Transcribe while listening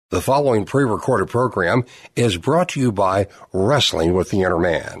The following pre-recorded program is brought to you by Wrestling with the Inner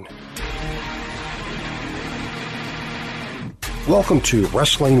Man. Welcome to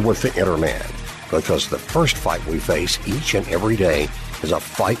Wrestling with the Inner Man, because the first fight we face each and every day is a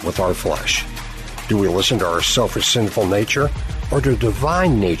fight with our flesh. Do we listen to our selfish, sinful nature, or to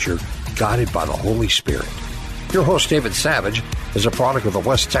divine nature guided by the Holy Spirit? Your host, David Savage, is a product of the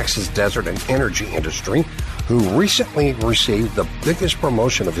West Texas desert and energy industry who recently received the biggest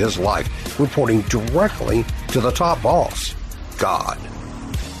promotion of his life, reporting directly to the top boss, God.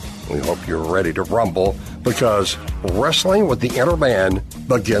 We hope you're ready to rumble, because Wrestling with the Inner Man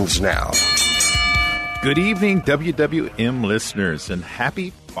begins now. Good evening, WWM listeners, and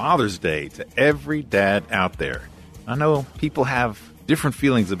happy Father's Day to every dad out there. I know people have different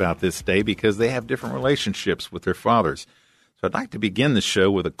feelings about this day because they have different relationships with their fathers. So I'd like to begin the show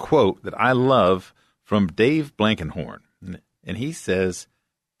with a quote that I love from Dave Blankenhorn. And he says,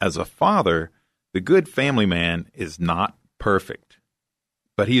 "As a father, the good family man is not perfect,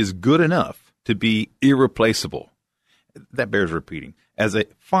 but he is good enough to be irreplaceable." That bears repeating. As a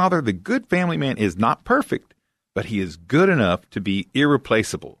father, the good family man is not perfect, but he is good enough to be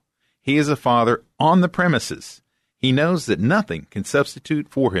irreplaceable. He is a father on the premises. He knows that nothing can substitute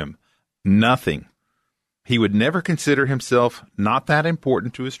for him. Nothing. He would never consider himself not that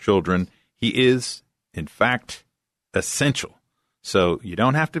important to his children. He is, in fact, essential. So you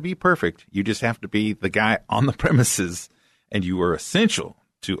don't have to be perfect. You just have to be the guy on the premises, and you are essential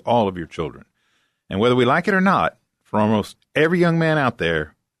to all of your children. And whether we like it or not, for almost every young man out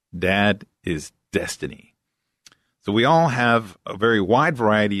there, dad is destiny. So we all have a very wide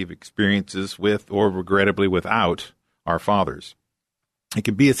variety of experiences with, or regrettably without, our fathers. It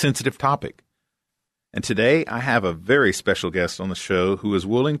can be a sensitive topic. And today I have a very special guest on the show who is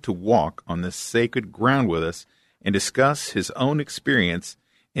willing to walk on this sacred ground with us and discuss his own experience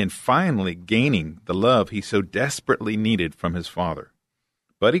in finally gaining the love he so desperately needed from his father.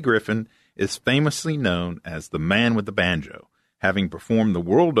 Buddy Griffin is famously known as the man with the banjo, having performed the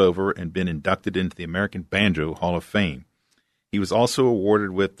world over and been inducted into the American Banjo Hall of Fame. He was also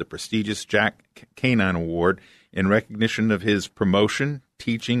awarded with the prestigious Jack Canine Award in recognition of his promotion,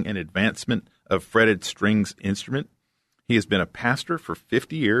 teaching, and advancement of fretted strings instrument. He has been a pastor for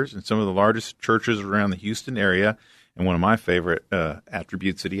 50 years in some of the largest churches around the Houston area, and one of my favorite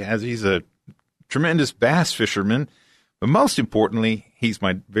attributes that he has, he's a tremendous bass fisherman, but most importantly, he's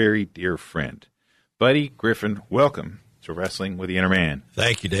my very dear friend. Buddy Griffin, welcome to Wrestling with the Inner Man.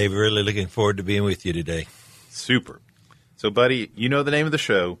 Thank you, Dave. Really looking forward to being with you today. Super. So, Buddy, you know the name of the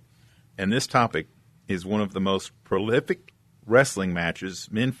show, and this topic is one of the most prolific wrestling matches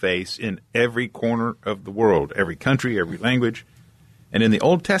men face in every corner of the world, every country, every language. And in the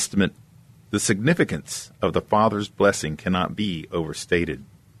Old Testament, the significance of the Father's blessing cannot be overstated.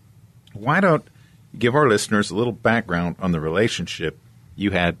 Why don't you give our listeners a little background on the relationship you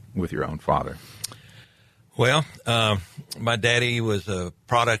had with your own father? Well, my daddy was a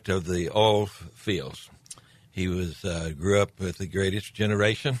product of the oil fields. He was grew up with the greatest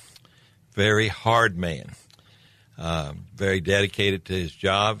generation, very hard man, very dedicated to his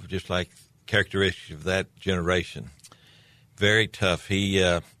job, just like characteristics of that generation. Very tough.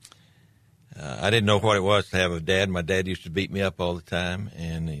 I didn't know what it was to have a dad. My dad used to beat me up all the time,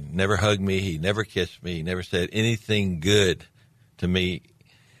 and he never hugged me. He never kissed me. He never said anything good to me.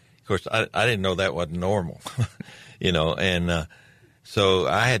 Of course, I didn't know that wasn't normal, and so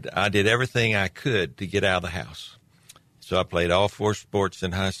I did everything I could to get out of the house. So I played all four sports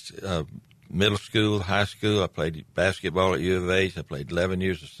in middle school, high school. I played basketball at U of H. I played 11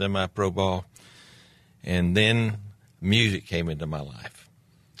 years of semi-pro ball. And then music came into my life.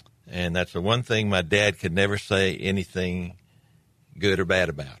 And that's the one thing my dad could never say anything good or bad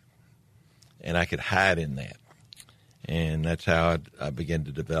about. And I could hide in that. And that's how I began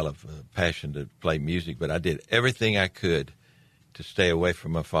to develop a passion to play music. But I did everything I could to stay away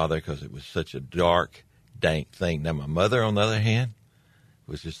from my father because it was such a dark, dank thing. Now, my mother, on the other hand,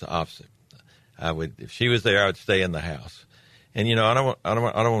 was just the opposite. If she was there, I would stay in the house. And I don't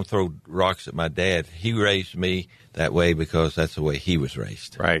want to throw rocks at my dad. He raised me that way because that's the way he was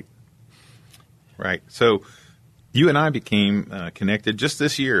raised. Right. So you and I became connected just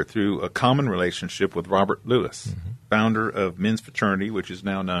this year through a common relationship with Robert Lewis, founder of Men's Fraternity, which is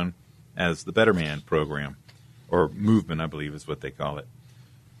now known as the Better Man program, or movement, I believe is what they call it.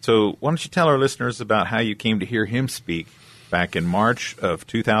 So why don't you tell our listeners about how you came to hear him speak back in March of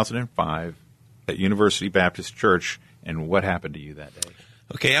 2005 at University Baptist Church, and what happened to you that day?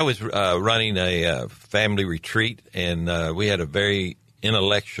 Okay, I was running a family retreat, and we had a very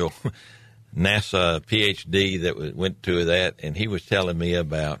intellectual NASA PhD that went to that, and he was telling me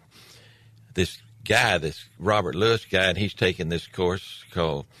about this guy, this Robert Lewis guy, and he's taking this course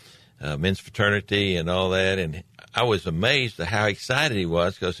called Men's Fraternity and all that, and I was amazed at how excited he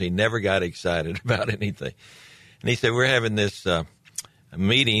was because he never got excited about anything. And he said, we're having this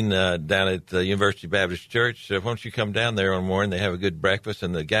meeting down at the University Baptist Church. So why don't you come down there one morning? They have a good breakfast,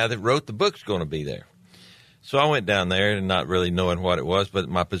 and the guy that wrote the book's going to be there. So I went down there and not really knowing what it was, but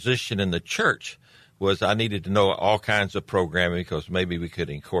my position in the church was I needed to know all kinds of programming because maybe we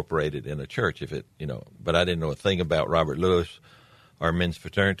could incorporate it in a church if it, but I didn't know a thing about Robert Lewis or Men's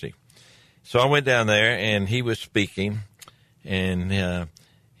Fraternity. So I went down there and he was speaking, and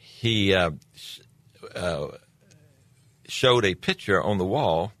he showed a picture on the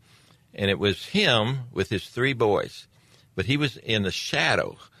wall, and it was him with his 3 boys, but he was in the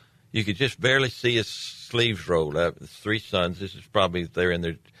shadow. You could just barely see his sleeves rolled up. His 3 sons. This is probably they're in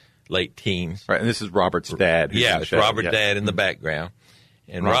their late teens. Right, and this is Robert's dad. Yeah, it's Robert's dad in the background.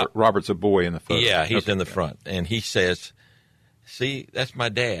 And Robert's a boy in the photo. Yeah, he's in the front. And he says, see, that's my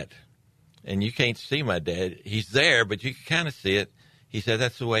dad. And you can't see my dad. He's there, but you can kind of see it. He said,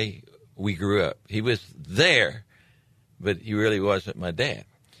 that's the way we grew up. He was there, but he really wasn't my dad.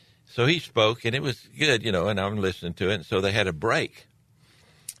 So he spoke, and it was good, and I'm listening to it. And so they had a break.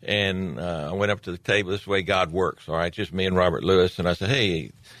 And I went up to the table. This is the way God works, all right? Just me and Robert Lewis. And I said,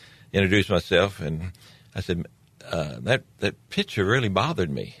 hey, introduced myself. And I said, that picture really bothered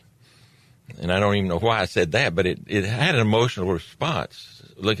me. And I don't even know why I said that, but it had an emotional response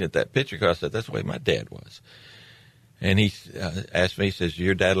looking at that picture because I said, that's the way my dad was. And he asked me, he says,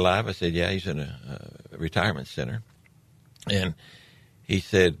 your dad alive? I said, yeah, he's in a retirement center. And he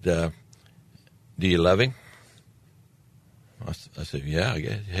said, do you love him? I said, yeah, I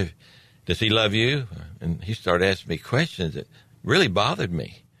guess. Does he love you? And he started asking me questions that really bothered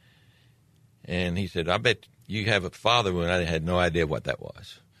me. And he said, I bet you have a father wound. I had no idea what that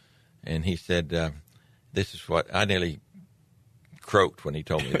was. And he said, this is what I nearly croaked when he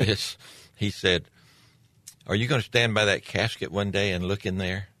told me this. He said, are you going to stand by that casket one day and look in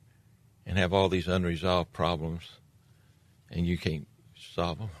there and have all these unresolved problems and you can't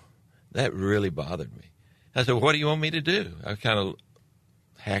solve them? That really bothered me. I said, well, what do you want me to do? I kind of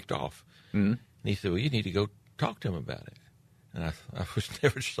hacked off. Mm-hmm. And he said, well, you need to go talk to him about it. And I was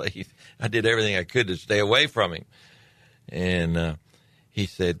never safe. I did everything I could to stay away from him. And he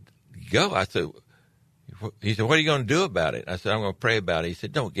said, go. I said, he said, what are you going to do about it? I said, I'm going to pray about it. He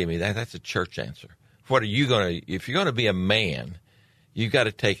said, don't give me that. That's a church answer. What are you going to, if you're going to be a man, you've got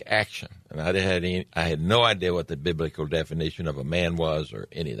to take action. And I had no idea what the biblical definition of a man was or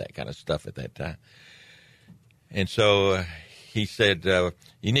any of that kind of stuff at that time. And so he said,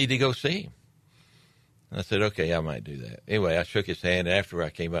 you need to go see him. And I said, okay, I might do that. Anyway, I shook his hand, and after I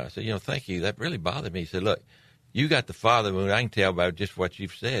came out, I said, thank you. That really bothered me. He said, look, you got the father wound. I can tell by just what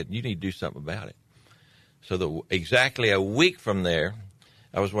you've said. You need to do something about it. So exactly a week from there,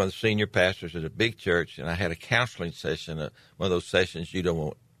 I was one of the senior pastors at a big church, and I had a counseling session, one of those sessions you don't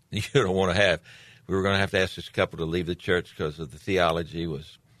want to have. We were going to have to ask this couple to leave the church because of the theology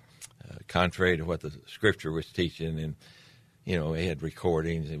was contrary to what the Scripture was teaching, and we had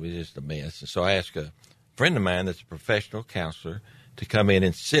recordings. It was just a mess. And so I asked a friend of mine that's a professional counselor to come in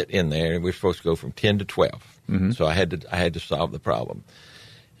and sit in there, and we're supposed to go from 10 to 12. Mm-hmm. So I had to solve the problem.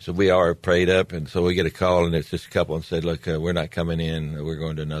 So we all prayed up, and so we get a call, and it's just a couple, and said, look, we're not coming in. We're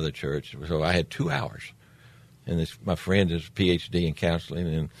going to another church. So I had 2 hours. And my friend is a PhD in counseling,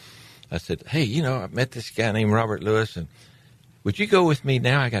 and I said, hey, I met this guy named Robert Lewis, and would you go with me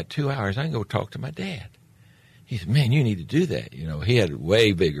now? I got 2 hours. I can go talk to my dad. He said, man, you need to do that. He had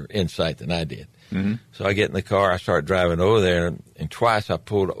way bigger insight than I did. Mm-hmm. So I get in the car. I start driving over there, and twice I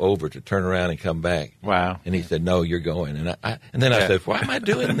pulled over to turn around and come back. Wow. And he said, no, you're going. And I said, why am I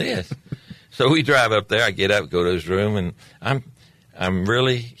doing this? So we drive up there. I get up, go to his room, and I'm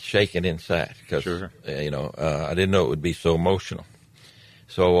really shaking inside because, sure. I didn't know it would be so emotional.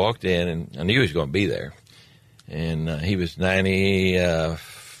 So I walked in, and I knew he was going to be there. And he was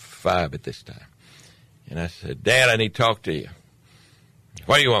 95 at this time. And I said, Dad, I need to talk to you.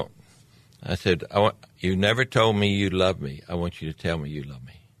 What do you want? I said, you never told me you love me. I want you to tell me you love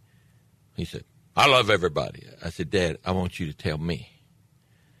me. He said, I love everybody. I said, Dad, I want you to tell me.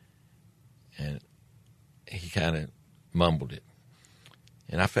 And he kind of mumbled it.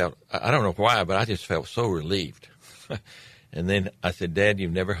 And I felt, I don't know why, but I just felt so relieved. And then I said, Dad,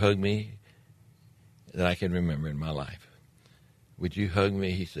 you've never hugged me that I can remember in my life. Would you hug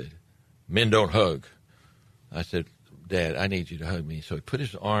me? He said, men don't hug. I said, Dad, I need you to hug me. So he put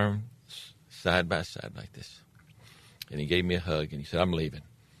his arm side by side like this. And he gave me a hug, and he said, I'm leaving.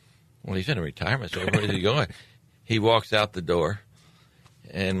 Well, he's in a retirement, so where's he going? He walks out the door,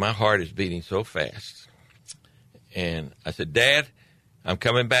 and my heart is beating so fast. And I said, Dad, I'm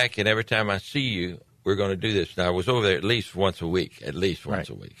coming back, and every time I see you, we're going to do this. Now, I was over there at least once a week,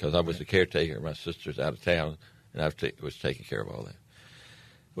 because I was the caretaker. My sister's out of town, and I was taking care of all that.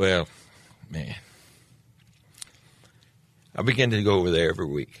 Well, man, I began to go over there every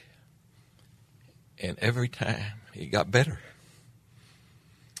week, and every time it got better.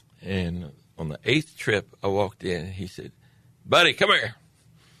 And on the 8th trip, I walked in, and he said, buddy, come here.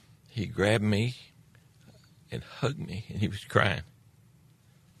 He grabbed me and hugged me, and he was crying.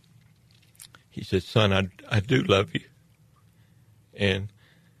 He said, son, I do love you, and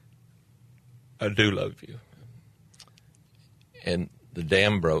I do love you. And the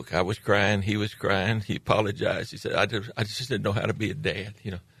dam broke. I was crying. He was crying. He apologized. He said, I just didn't know how to be a dad,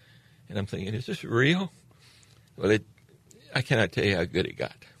 you know. And I'm thinking, is this real? Well, I cannot tell you how good it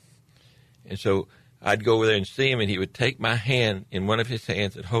got. And so I'd go over there and see him, and he would take my hand in one of his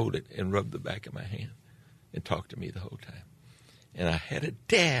hands and hold it and rub the back of my hand and talk to me the whole time. And I had a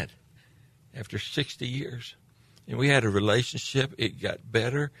dad after 60 years. And we had a relationship. It got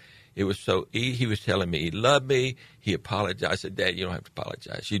better. It was so easy. He was telling me he loved me. He apologized. I said, Dad, you don't have to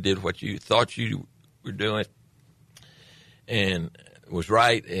apologize. You did what you thought you were doing and was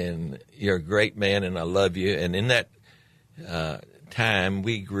right, and you're a great man, and I love you. And in that time,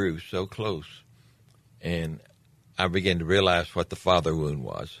 we grew so close. And I began to realize what the father wound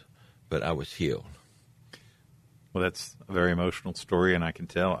was, but I was healed. Well, that's a very emotional story, and I can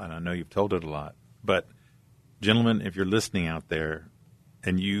tell, and I know you've told it a lot. But, gentlemen, if you're listening out there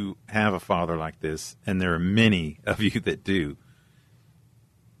and you have a father like this, and there are many of you that do,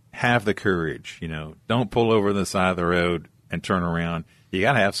 have the courage, you know. Don't pull over the side of the road and turn around. You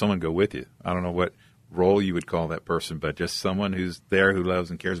got to have someone go with you. I don't know what role you would call that person, but just someone who's there, who loves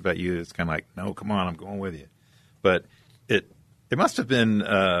and cares about you. It's kind of like, no, come on, I'm going with you. But it must have been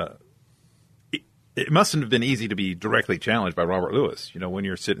it mustn't have been easy to be directly challenged by Robert Lewis. You know, when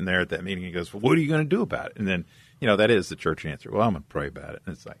you're sitting there at that meeting, he goes, well, what are you going to do about it? And then, you know, that is the church answer. Well, I'm going to pray about it.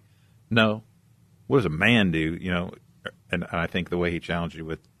 And it's like, no, what does a man do? You know, and I think the way he challenged you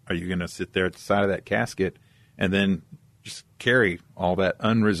with, are you going to sit there at the side of that casket and then just carry all that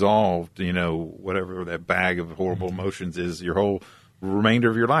unresolved, you know, whatever that bag of horrible emotions is your whole remainder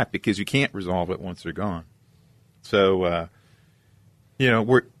of your life, because you can't resolve it once they're gone. So, you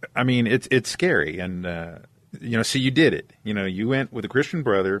know, it's scary. And, you know, so you did it. You know, you went with a Christian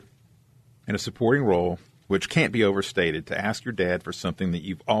brother in a supporting role, which can't be overstated, to ask your dad for something that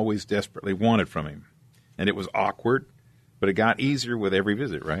you've always desperately wanted from him. And it was awkward, but it got easier with every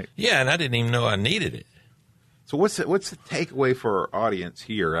visit, right? Yeah, and I didn't even know I needed it. So what's the takeaway for our audience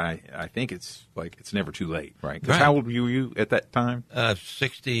here? I think it's like it's never too late, right? Because how old were you at that time?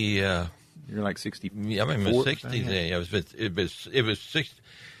 60. You're like 60. Yeah, I'm in my 60s. Yeah,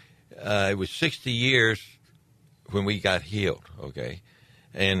 it was 60 years when we got healed. Okay,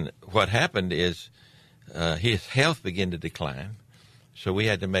 and what happened is his health began to decline, so we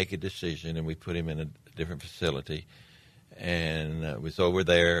had to make a decision, and we put him in a different facility. And was over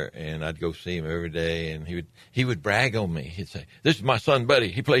there, and I'd go see him every day, and he would brag on me. He'd say, "This is my son, Buddy.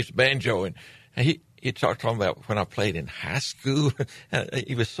 He plays the banjo," and he'd start talking about when I played in high school.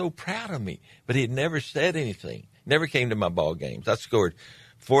 He was so proud of me, but he had never said anything. Never came to my ball games. I scored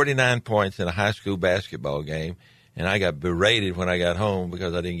 49 points in a high school basketball game, and I got berated when I got home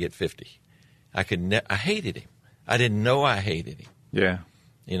because I didn't get 50. I hated him. I didn't know I hated him. Yeah.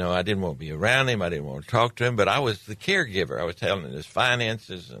 You know, I didn't want to be around him. I didn't want to talk to him, but I was the caregiver. I was telling him his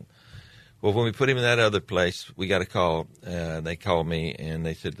finances. And well, when we put him in that other place, we got a call. They called me, and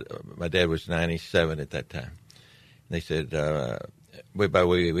they said my dad was 97 at that time. And they said, by the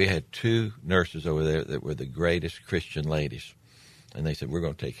way, we had 2 nurses over there that were the greatest Christian ladies. And they said, we're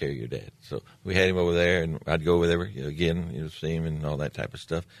going to take care of your dad. So we had him over there, and I'd go over there again, see him and all that type of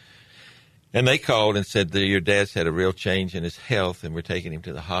stuff. And they called and said that your dad's had a real change in his health, and we're taking him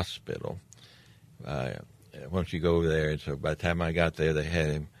to the hospital. Once you go over there, and so by the time I got there, they had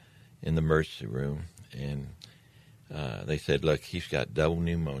him in the emergency room, and they said, look, he's got double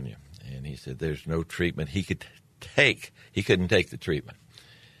pneumonia. And he said there's no treatment he could take. He couldn't take the treatment,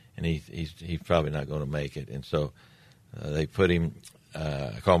 and he's probably not going to make it. And so they put him,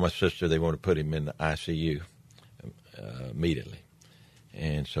 I called my sister, they want to put him in the ICU immediately.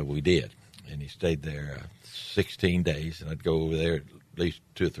 And so we did. And he stayed there 16 days, and I'd go over there at least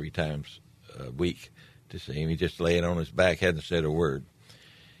 2 or 3 times a week to see him. He just laying on his back, hadn't said a word.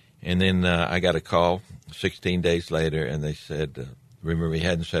 And then I got a call 16 days later, and they said, remember, he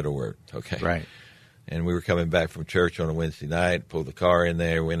hadn't said a word. Okay. Right. And we were coming back from church on a Wednesday night, pulled the car in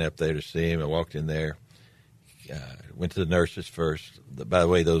there, went up there to see him. I walked in there, went to the nurses first. By the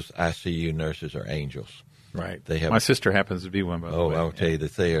way, those ICU nurses are angels. Right. They have my sister happens to be one, by the way. I'll tell you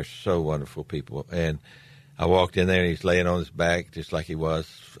that they are so wonderful people. And I walked in there, and he's laying on his back just like he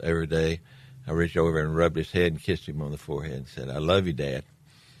was every day. I reached over and rubbed his head and kissed him on the forehead and said, "I love you, Dad."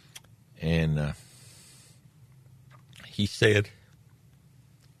 And he said,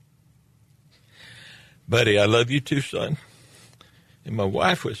 "Buddy, I love you too, son." And my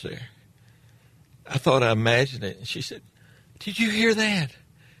wife was there. I thought I imagined it. And she said, "Did you hear that?"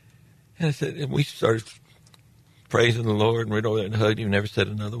 And I said, and we started praising the Lord, and went over there and hugged him, never said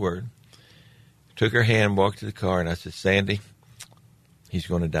another word. Took her hand, walked to the car, and I said, "Sandy, he's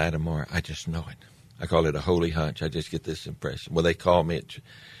going to die tomorrow. I just know it." I call it a holy hunch. I just get this impression. Well, they called me.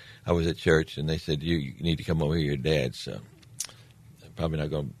 I was at church, and they said, you need to come over here. Your dad's probably not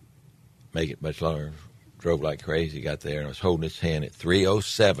going to make it much longer. Drove like crazy, got there, and I was holding his hand at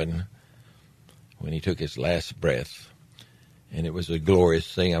 3:07 when he took his last breath. And it was a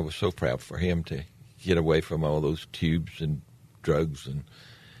glorious thing. I was so proud for him to get away from all those tubes and drugs.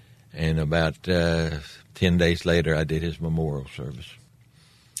 And about 10 days later, I did his memorial service.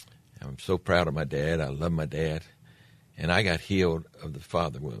 I'm so proud of my dad. I love my dad. And I got healed of the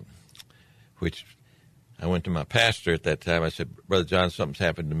father wound, which I went to my pastor at that time. I said, "Brother John, something's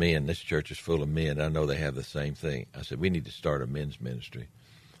happened to me, and this church is full of men. I know they have the same thing." I said, "We need to start a men's ministry."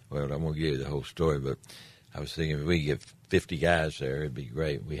 Well, I won't give you the whole story, but I was thinking if we could get 50 guys there, it'd be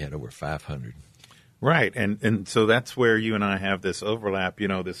great. We had over 500. Right, and so that's where you and I have this overlap.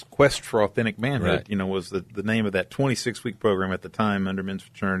 This Quest for Authentic Manhood, right, was the name of that 26-week program at the time under Men's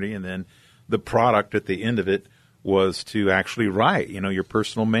Fraternity, and then the product at the end of it was to actually write, your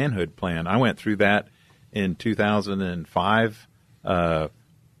personal manhood plan. I went through that in 2005.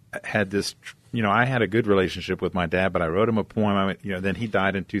 Had this, I had a good relationship with my dad, but I wrote him a poem. Then he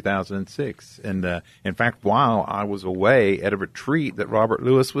died in 2006. And in fact, while I was away at a retreat that Robert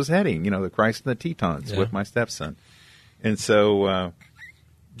Lewis was heading, the Christ and the Tetons, with my stepson. And so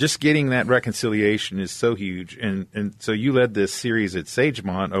just getting that reconciliation is so huge. And so you led this series at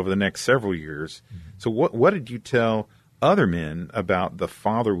Sagemont over the next several years. Mm-hmm. So what did you tell other men about the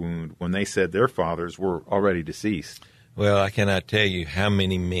father wound when they said their fathers were already deceased? Well, I cannot tell you how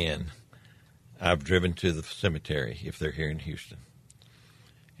many men I've driven to the cemetery if they're here in Houston.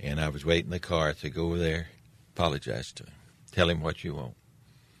 And I was waiting in the car. I said, "Go over there, apologize to him. Tell him what you want."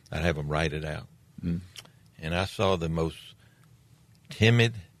 I'd have them write it out. Mm. And I saw the most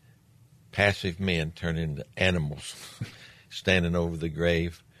timid, passive men turn into animals standing over the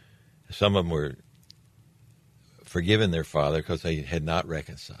grave. Some of them were forgiving their father because they had not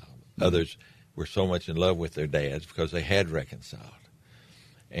reconciled. Mm. Others were so much in love with their dads because they had reconciled.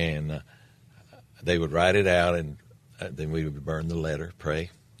 And they would write it out, and then we would burn the letter, pray,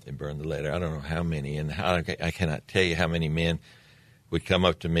 and burn the letter. I don't know how many, and I cannot tell you how many men would come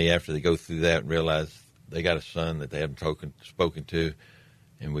up to me after they go through that and realize they got a son that they haven't spoken to,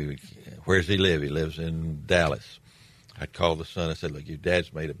 and we would, "Where does he live?" "He lives in Dallas." I'd call the son. I said, "Look, your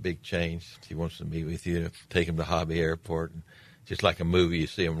dad's made a big change. He wants to meet with you. Take him to Hobby Airport." And just like a movie, you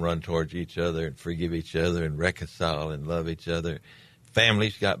see them run towards each other and forgive each other and reconcile and love each other.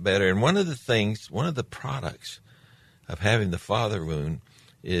 Families got better. And one of the products of having the father wound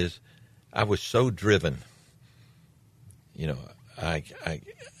is I was so driven. I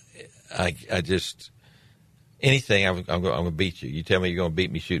just, anything, I'm going to beat you. You tell me you're going to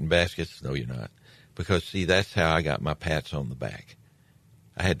beat me shooting baskets? No, you're not. Because, see, that's how I got my pats on the back.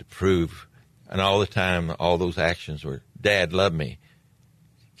 I had to prove, and all the time, all those actions were, "Dad, love me.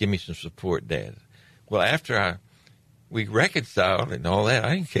 Give me some support, Dad." Well, after we reconciled and all that,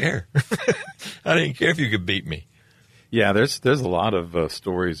 I didn't care. I didn't care if you could beat me. Yeah, there's a lot of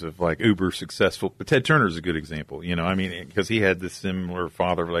stories of like uber successful. But Ted Turner's a good example, because he had this similar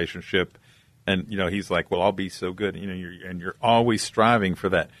father relationship, and he's like, "Well, I'll be so good," you're always striving for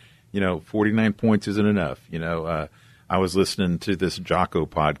that. 49 points isn't enough. I was listening to this Jocko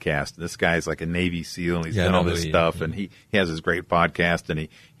podcast. This guy's like a Navy SEAL, and he's done all this stuff, and he has this great podcast, and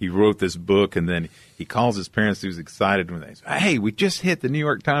he wrote this book, and then he calls his parents. He was excited when they say, "Hey, we just hit the New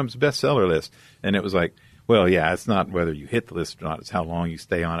York Times bestseller list," and it was like, well, yeah, it's not whether you hit the list or not; it's how long you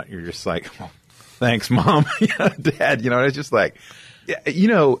stay on it. You're just like, "Well, thanks, Mom, Dad." It's just like,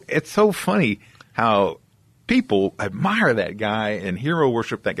 it's so funny how people admire that guy and hero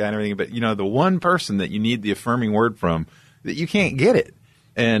worship that guy and everything, but the one person that you need the affirming word from, that you can't get it,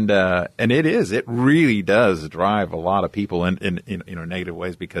 and it really does drive a lot of people in negative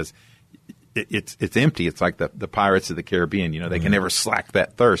ways, because it's empty. It's like the Pirates of the Caribbean. They can never slack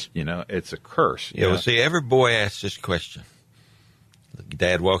that thirst. It's a curse. Yeah, well, see, every boy asks this question.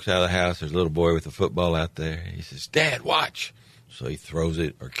 Dad walks out of the house. There's a little boy with a football out there. He says, "Dad, watch." So he throws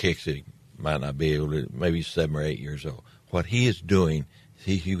it or kicks it. He might not be able to. Maybe he's 7 or 8 years old. What he is doing,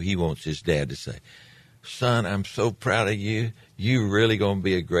 he wants his dad to say, "Son, I'm so proud of you. You're really going to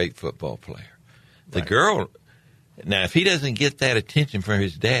be a great football player." The girl, now, if he doesn't get that attention from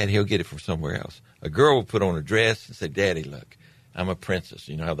his dad, he'll get it from somewhere else. A girl will put on a dress and say, "Daddy, look, I'm a princess."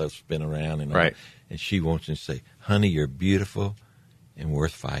 You know how they'll spin around and all. Right. And she wants him to say, "Honey, you're beautiful and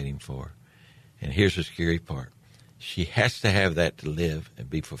worth fighting for." And here's the scary part. She has to have that to live and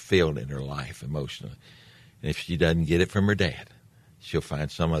be fulfilled in her life emotionally. And if she doesn't get it from her dad, she'll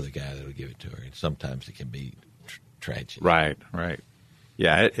find some other guy that'll give it to her. And sometimes it can be tragic. Right.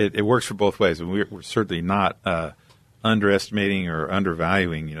 Yeah, it works for both ways. And we're certainly not underestimating or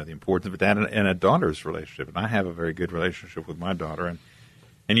undervaluing, the importance of a dad and a daughter's relationship. And I have a very good relationship with my daughter.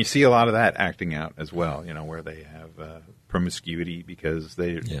 And you see a lot of that acting out as well, where they have promiscuity because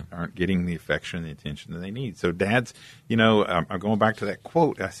they aren't getting the affection and the attention that they need. So dads, I'm going back to that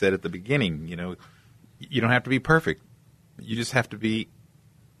quote I said at the beginning, you don't have to be perfect. You just have to be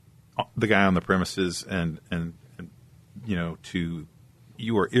the guy on the premises and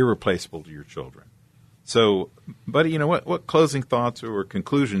you are irreplaceable to your children. So, buddy, what closing thoughts or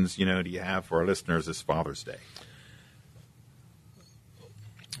conclusions, do you have for our listeners this Father's Day?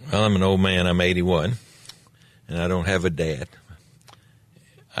 Well, I'm an old man. I'm 81, and I don't have a dad.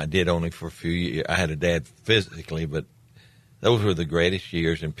 I did only for a few years. I had a dad physically, but those were the greatest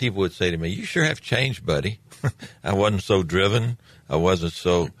years. And people would say to me, "You sure have changed, buddy." I wasn't so driven. I wasn't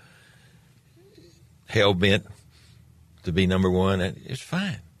so hell-bent to be number one. It's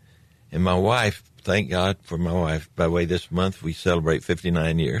fine. And my wife, thank God for my wife. By the way, this month we celebrate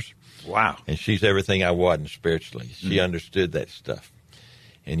 59 years. Wow. And she's everything I wasn't spiritually. She understood that stuff.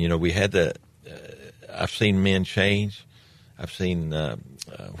 And, we had to, I've seen men change. I've seen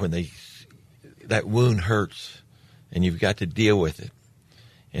when that wound hurts and you've got to deal with it.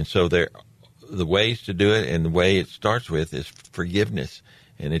 And so the ways to do it and the way it starts with is forgiveness.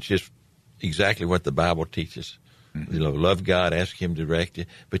 And it's just exactly what the Bible teaches. Love God, ask Him to direct you.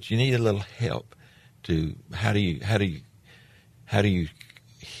 But you need a little help to, how do you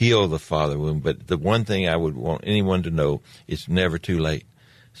heal the father wound? But the one thing I would want anyone to know, it's never too late.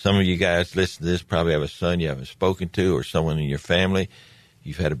 Some of you guys listen to this probably have a son you haven't spoken to or someone in your family.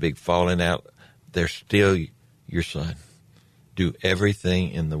 You've had a big falling out. They're still your son. Do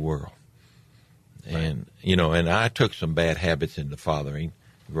everything in the world. Right. And I took some bad habits into fathering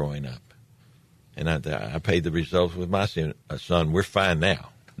growing up. And I paid the results with my son. We're fine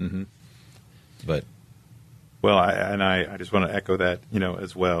now. Mm-hmm. But. Well, I just want to echo that,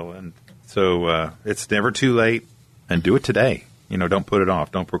 as well. And so it's never too late, and do it today. Don't put it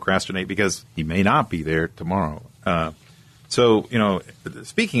off. Don't procrastinate because he may not be there tomorrow. So,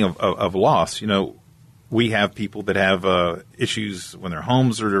 speaking of loss, we have people that have issues when their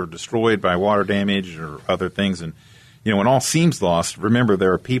homes are destroyed by water damage or other things. And, when all seems lost, remember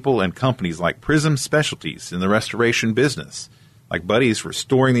there are people and companies like Prism Specialties in the restoration business. Like Buddy's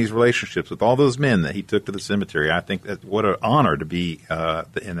restoring these relationships with all those men that he took to the cemetery. I think that what an honor to be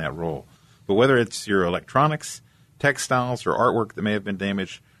in that role. But whether it's your electronics, textiles, or artwork that may have been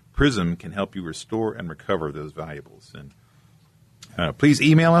damaged, Prism can help you restore and recover those valuables. And please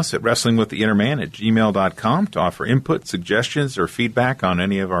email us at wrestlingwiththeinnerman@gmail.com to offer input, suggestions, or feedback on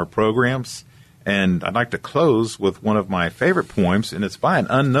any of our programs. And I'd like to close with one of my favorite poems, and it's by an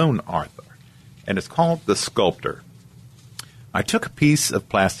unknown author, and it's called The Sculptor. I took a piece of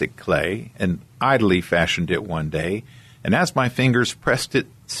plastic clay and idly fashioned it one day, and as my fingers pressed it,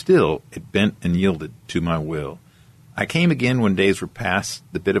 still it bent and yielded to my will. I came again when days were past,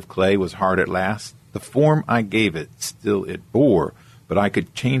 the bit of clay was hard at last, the form I gave it, still it bore, but I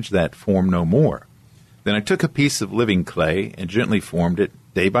could change that form no more. Then I took a piece of living clay and gently formed it,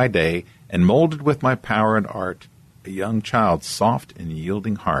 day by day, and molded with my power and art a young child's soft and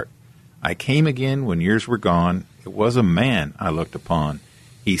yielding heart. I came again when years were gone, it was a man I looked upon.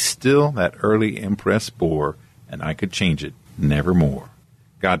 He still that early impress bore, and I could change it nevermore.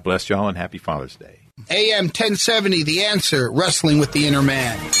 God bless y'all, and happy Father's Day. AM 1070, The Answer, Wrestling with the Inner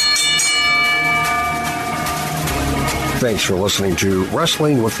Man. Thanks for listening to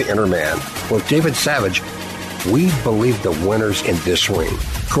Wrestling with the Inner Man with David Savage. We believe the winners in this ring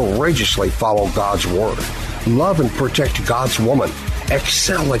courageously follow God's word, love and protect God's woman,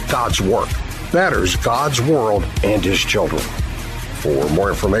 excel at God's work, betters God's world and his children. For more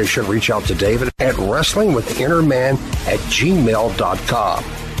information, reach out to David at wrestlingwithinnerman@gmail.com.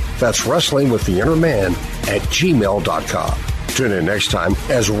 That's wrestlingwiththeinnerman@gmail.com. Tune in next time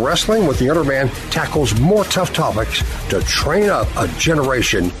as Wrestling with the Inner Man tackles more tough topics to train up a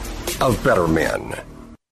generation of better men.